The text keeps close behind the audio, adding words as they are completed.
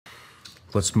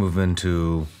let's move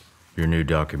into your new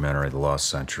documentary, The Lost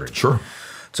Century. Sure.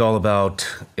 It's all about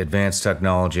advanced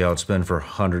technology, how it's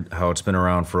been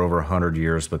around for over 100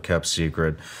 years, but kept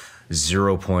secret.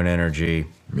 0-point energy,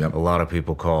 Yep. a lot of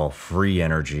people call free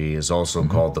energy, is also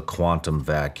called the quantum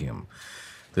vacuum.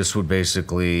 This would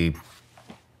basically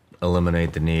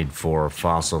eliminate the need for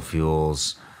fossil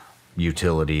fuels,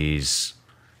 utilities,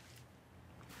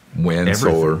 Wind, everything.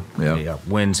 solar, yeah.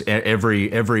 Winds.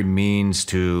 Every means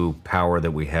to power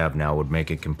that we have now would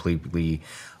make it completely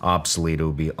obsolete. It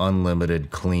would be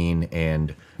unlimited, clean,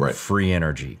 and Right. free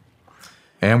energy.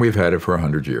 And we've had it for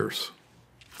 100 years.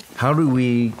 How do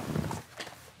we?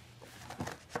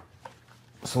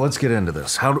 So let's get into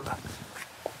this.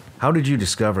 How did you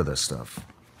discover this stuff?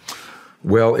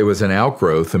 Well, it was an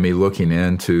outgrowth of me looking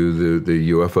into the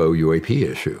UFO UAP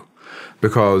issue.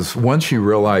 Because once you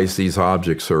realize these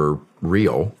objects are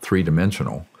real,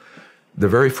 three-dimensional, the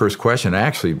very first question,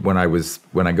 actually, when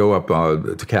I go up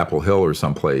to Capitol Hill or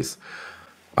someplace,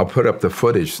 I'll put up the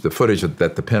footage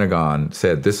that the Pentagon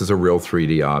said, this is a real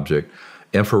 3D object,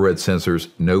 infrared sensors,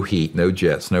 no heat, no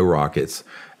jets, no rockets,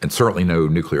 and certainly no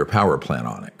nuclear power plant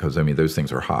on it, because, I mean, those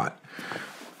things are hot,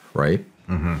 right?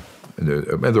 Mm-hmm.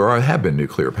 There have been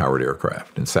nuclear-powered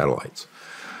aircraft and satellites.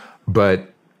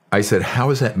 But I said,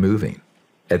 how is that moving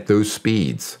at those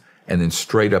speeds and then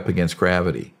straight up against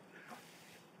gravity?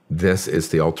 This is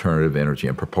the alternative energy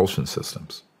and propulsion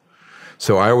systems.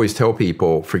 So I always tell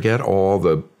people, forget all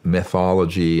the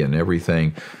mythology and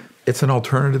everything. It's an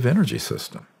alternative energy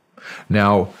system.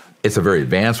 Now, it's a very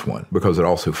advanced one because it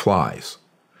also flies.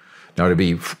 Now, to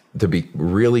be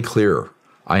really clear,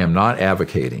 I am not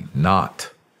advocating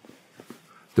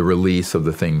the release of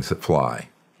the things that fly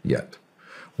yet.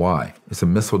 Why? It's a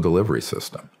missile delivery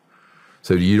system.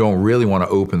 So you don't really want to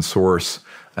open source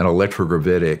an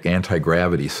electrogravitic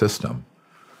anti-gravity system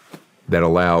that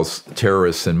allows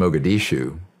terrorists in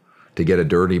Mogadishu to get a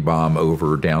dirty bomb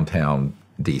over downtown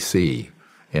D.C.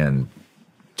 in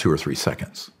 2 or 3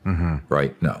 seconds,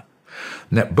 right? No.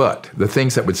 Now, but the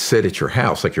things that would sit at your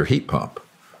house, like your heat pump,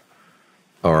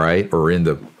 all right, or in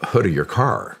the hood of your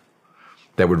car,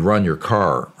 that would run your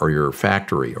car or your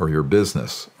factory or your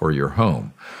business or your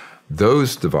home,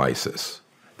 those devices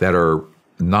that are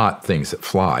not things that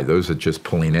fly, those are just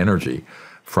pulling energy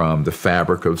from the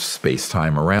fabric of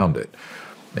space-time around it.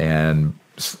 And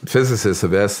physicists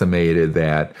have estimated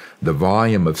that the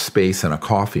volume of space in a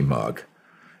coffee mug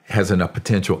has enough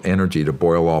potential energy to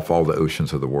boil off all the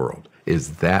oceans of the world.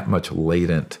 Is that much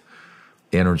latent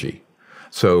energy.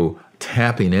 So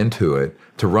tapping into it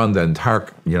to run the entire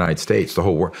United States, the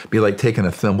whole world, be like taking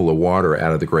a thimble of water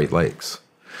out of the Great Lakes.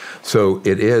 So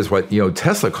it is what,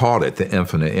 Tesla called it the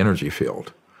infinite energy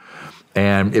field.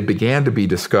 And it began to be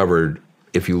discovered,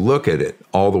 if you look at it,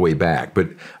 all the way back. But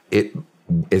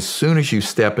as soon as you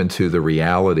step into the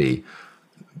reality,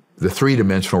 the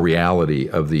three-dimensional reality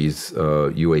of these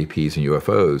UAPs and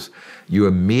UFOs, you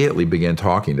immediately begin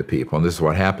talking to people, and this is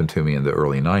what happened to me in the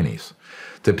early 90s,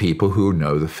 to people who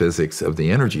know the physics of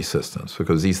the energy systems,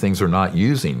 because these things are not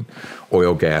using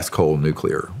oil, gas, coal,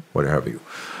 nuclear, what have you.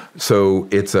 So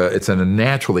it's a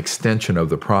natural extension of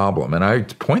the problem. And I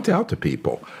point out to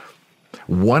people,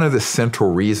 one of the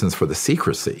central reasons for the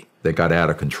secrecy that got out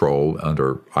of control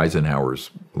under Eisenhower's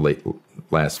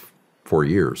last 4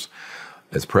 years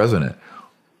as president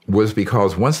was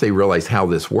because once they realized how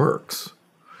this works,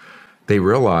 they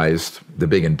realized, the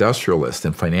big industrialists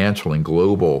and financial and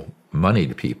global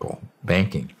moneyed people,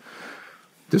 banking,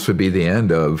 this would be the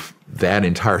end of that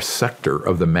entire sector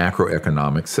of the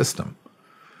macroeconomic system.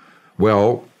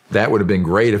 Well, that would have been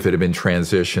great if it had been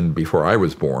transitioned before I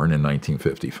was born in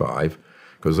 1955,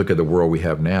 because look at the world we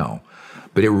have now.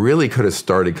 But it really could have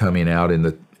started coming out in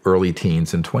the early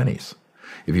teens and 20s.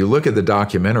 If you look at the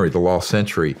documentary, The Lost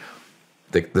Century,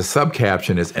 the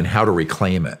subcaption is, and how to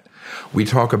reclaim it. We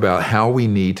talk about how we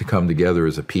need to come together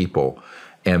as a people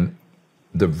and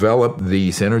develop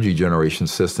these energy generation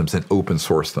systems and open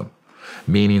source them,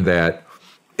 meaning that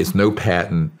it's no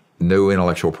patent, no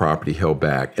intellectual property held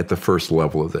back at the first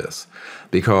level of this,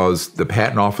 because the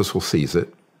patent office will seize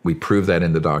it. We prove that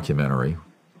in the documentary.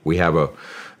 We have a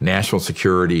national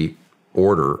security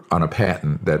order on a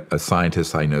patent that a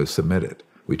scientist I know submitted.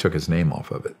 We took his name off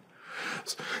of it.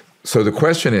 So the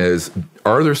question is,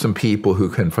 are there some people who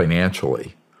can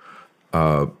financially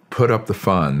put up the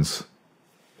funds,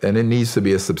 and it needs to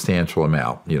be a substantial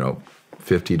amount,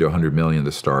 50 to 100 million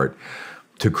to start,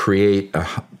 to create a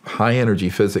high-energy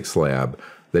physics lab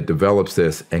that develops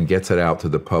this and gets it out to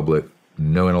the public,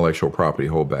 no intellectual property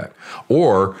holdback?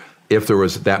 Or if there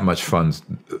was that much funds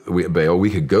available, we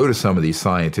could go to some of these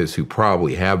scientists who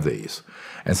probably have these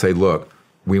and say, look,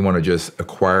 we want to just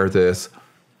acquire this.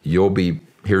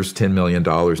 Here's $10 million,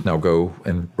 now go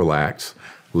and relax.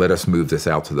 Let us move this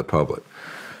out to the public.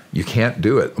 You can't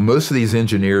do it. Most of these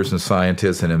engineers and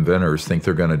scientists and inventors think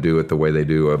they're going to do it the way they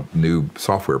do a new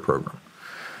software program.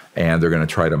 And they're going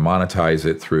to try to monetize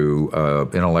it through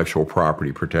intellectual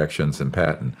property protections and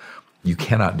patent. You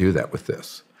cannot do that with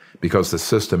this because the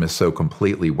system is so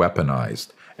completely weaponized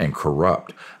and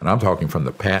corrupt. And I'm talking from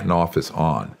the patent office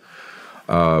on.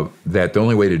 That the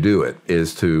only way to do it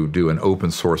is to do an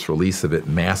open source release of it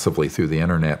massively through the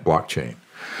internet blockchain.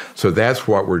 So that's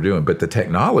what we're doing. But the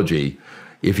technology,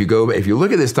 if you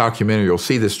look at this documentary, you'll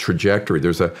see this trajectory.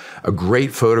 There's a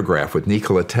great photograph with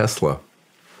Nikola Tesla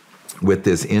with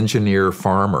this engineer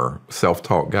farmer,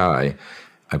 self-taught guy.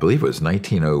 I believe it was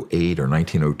 1908 or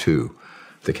 1902,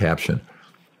 the caption.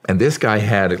 And this guy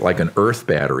had like an earth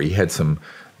battery. He had some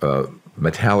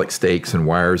metallic stakes and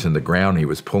wires in the ground. He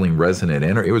was pulling resonant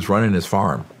energy. He was running his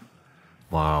farm.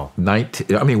 Wow.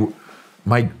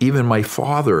 Even my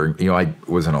father, I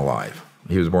wasn't alive.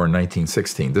 He was born in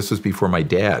 1916. This was before my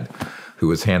dad, who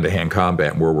was hand-to-hand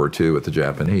combat in World War II with the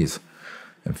Japanese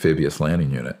amphibious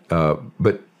landing unit.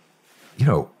 But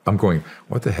I'm going,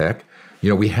 what the heck?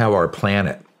 We have our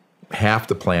planet. Half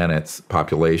the planet's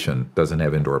population doesn't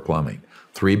have indoor plumbing.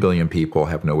 3 billion people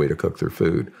have no way to cook their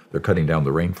food. They're cutting down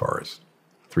the rainforest.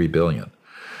 3 billion.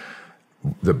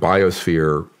 The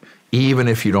biosphere, even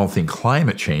if you don't think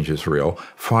climate change is real,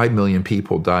 5 million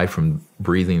people die from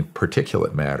breathing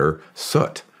particulate matter,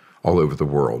 soot, all over the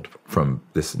world from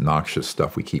this noxious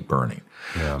stuff we keep burning.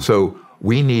 Yeah. So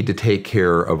we need to take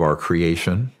care of our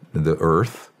creation, the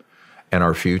earth, and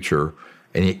our future.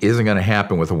 And it isn't going to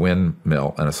happen with a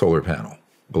windmill and a solar panel.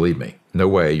 Believe me, no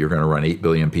way you're going to run 8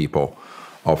 billion people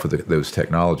off of those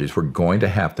technologies. We're going to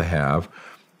have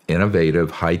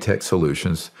innovative, high-tech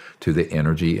solutions to the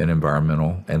energy and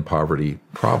environmental and poverty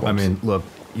problems. I mean, look,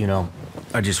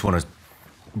 I just want to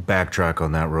backtrack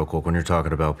on that real quick. When you're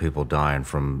talking about people dying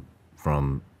from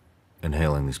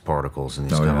inhaling these particles and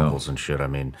these chemicals and shit, I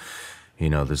mean,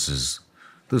 this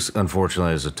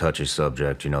unfortunately is a touchy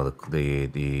subject.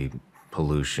 The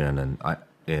pollution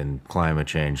and climate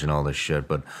change and all this shit.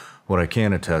 But what I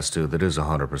can attest to that is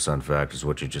 100% fact is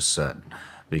what you just said,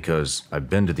 because I've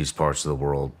been to these parts of the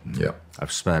world. Yeah,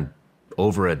 I've spent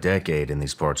over a decade in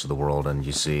these parts of the world, and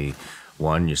you see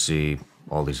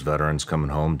all these veterans coming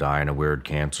home dying of weird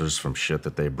cancers from shit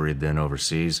that they breathed in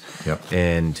overseas. Yep.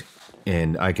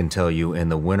 And I can tell you, in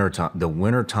the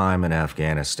wintertime in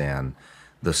Afghanistan,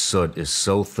 the soot is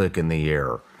so thick in the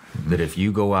air that if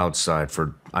you go outside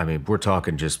we're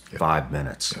talking just 5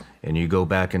 minutes, and you go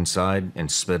back inside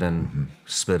and spit in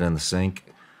the sink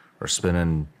or spit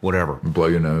in whatever, blow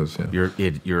your nose, you're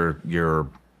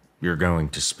going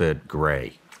to spit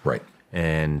gray. Right.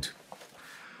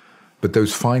 But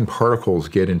those fine particles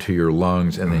get into your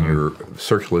lungs and then your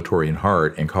circulatory and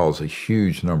heart and cause a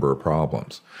huge number of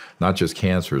problems. Not just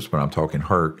cancers, but I'm talking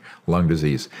heart, lung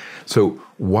disease. So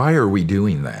why are we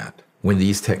doing that when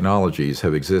these technologies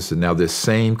have existed? Now, this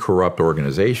same corrupt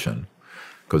organization,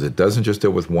 because it doesn't just deal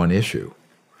with one issue,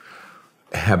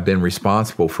 have been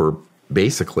responsible for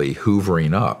basically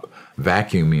hoovering up,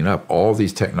 vacuuming up all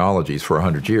these technologies for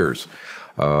 100 years.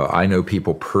 I know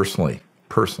people personally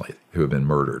who have been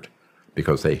murdered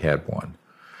because they had one.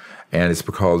 And it's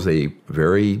because they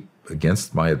very,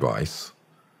 against my advice,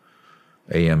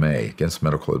 AMA, against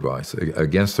medical advice,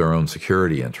 against their own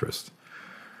security interest,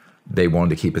 they wanted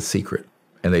to keep it secret.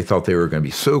 And they thought they were going to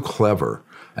be so clever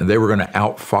and they were going to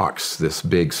outfox this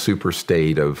big super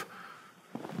state of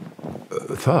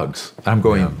thugs. I'm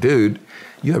going, dude,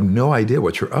 you have no idea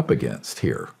what you're up against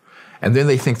here. And then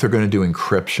they think they're going to do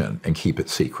encryption and keep it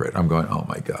secret. I'm going, oh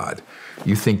my God.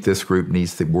 You think this group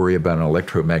needs to worry about an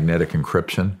electromagnetic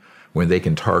encryption when they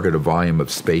can target a volume of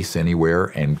space anywhere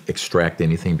and extract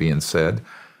anything being said?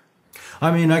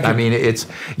 I mean, it's,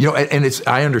 and it's,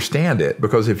 I understand it,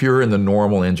 because if you're in the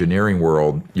normal engineering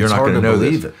world, you're not going to know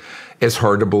this. It's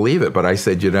hard to believe it. But I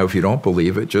said, if you don't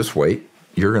believe it, just wait.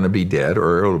 You're going to be dead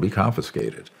or it'll be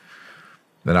confiscated.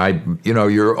 And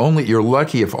you're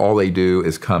lucky if all they do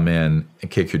is come in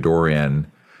and kick your door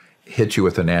in, hit you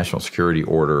with a national security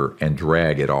order, and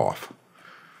drag it off.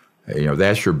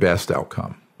 That's your best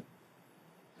outcome.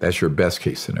 That's your best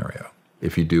case scenario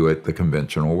if you do it the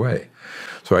conventional way.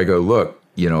 So I go, look,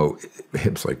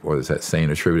 it's like, what is that saying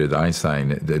attributed to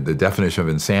Einstein? The definition of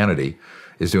insanity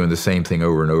is doing the same thing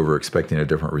over and over, expecting a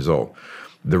different result.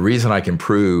 The reason I can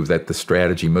prove that the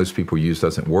strategy most people use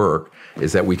doesn't work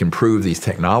is that we can prove these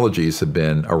technologies have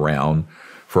been around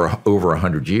for over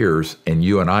 100 years, and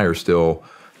you and I are still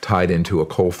tied into a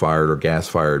coal-fired or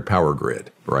gas-fired power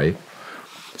grid, right?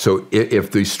 So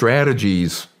if the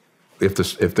strategies, if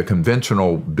the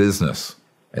conventional business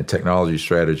and technology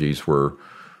strategies were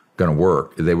going to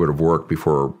work, they would have worked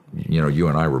before you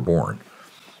and I were born.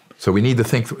 So we need to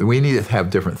think. We need to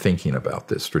have different thinking about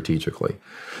this strategically.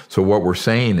 So what we're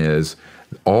saying is,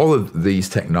 all of these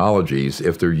technologies,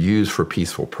 if they're used for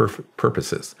peaceful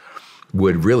purposes,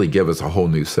 would really give us a whole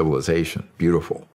new civilization. Beautiful.